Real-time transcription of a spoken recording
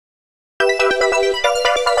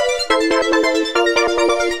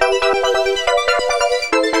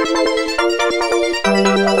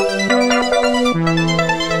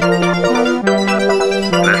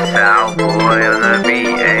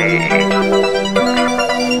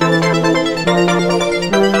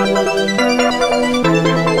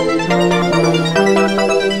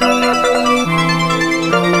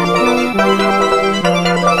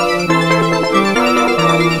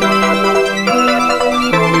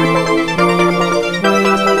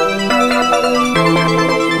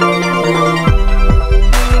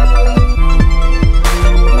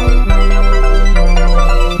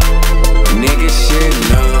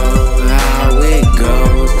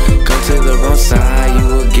side, you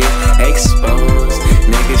will get exposed.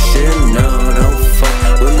 Niggas should know, don't fuck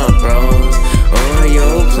with my bros, or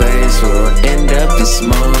your place will end up in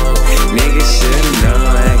smoke. Niggas should know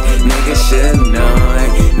it, niggas should know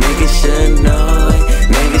it, niggas should know it,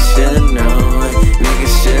 niggas should know it,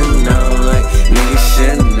 niggas should know it, niggas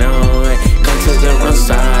should know it. Come to the wrong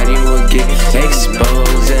side, you will get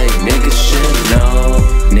exposed. Hey, niggas should know,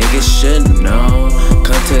 niggas should know.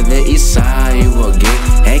 Come to the east side, you will get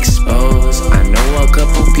exposed. I know a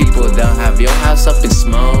couple people, they'll have your house up in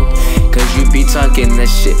smoke, cause you be talking that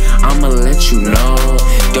shit, I'ma let you know.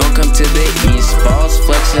 Don't come to the east, false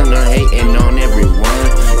flexing or hating on everyone.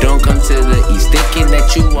 Don't come to the east thinking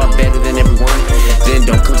that you are better than everyone. Then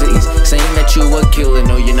don't come to the east saying that you a killer.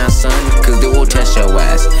 No, you're not, son, cause they will test your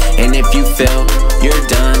ass. And if you fail, you're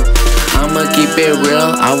done. I'ma keep it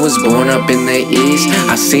real, I was born up in the east.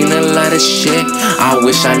 I seen a lot of shit I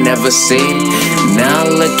wish I never seen. Now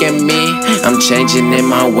look at me, I'm changing in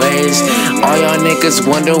my ways. All y'all niggas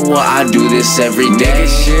wonder why I do this every day.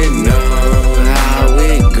 Niggas should know how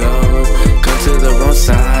it goes. Come to the wrong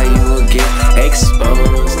side, you will get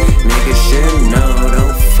exposed. Niggas should know,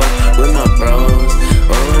 don't fuck with my bros,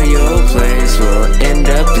 or your place will end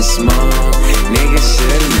up in smoke. Niggas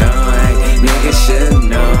should know it, niggas should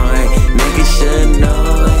know it, niggas should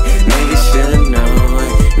know it, niggas should know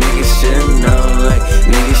it, niggas should know it,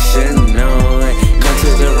 niggas should know it. Come to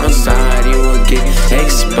the wrong side, you will get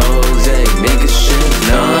exposed. Hey, niggas should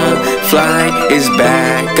know. Flyght is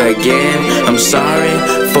back again. I'm sorry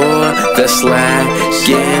for the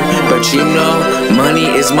slacking, but you know money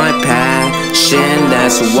is my passion.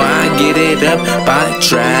 That's why I get it up by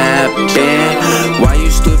trapping. Why you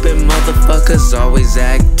stupid motherfuckers always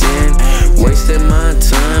acting? Wasting my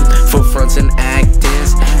time for fronts and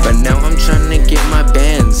actings. But now I'm trying to get my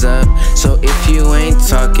bands up, so if you ain't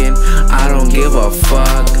talking, I don't give a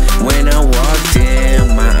fuck. When I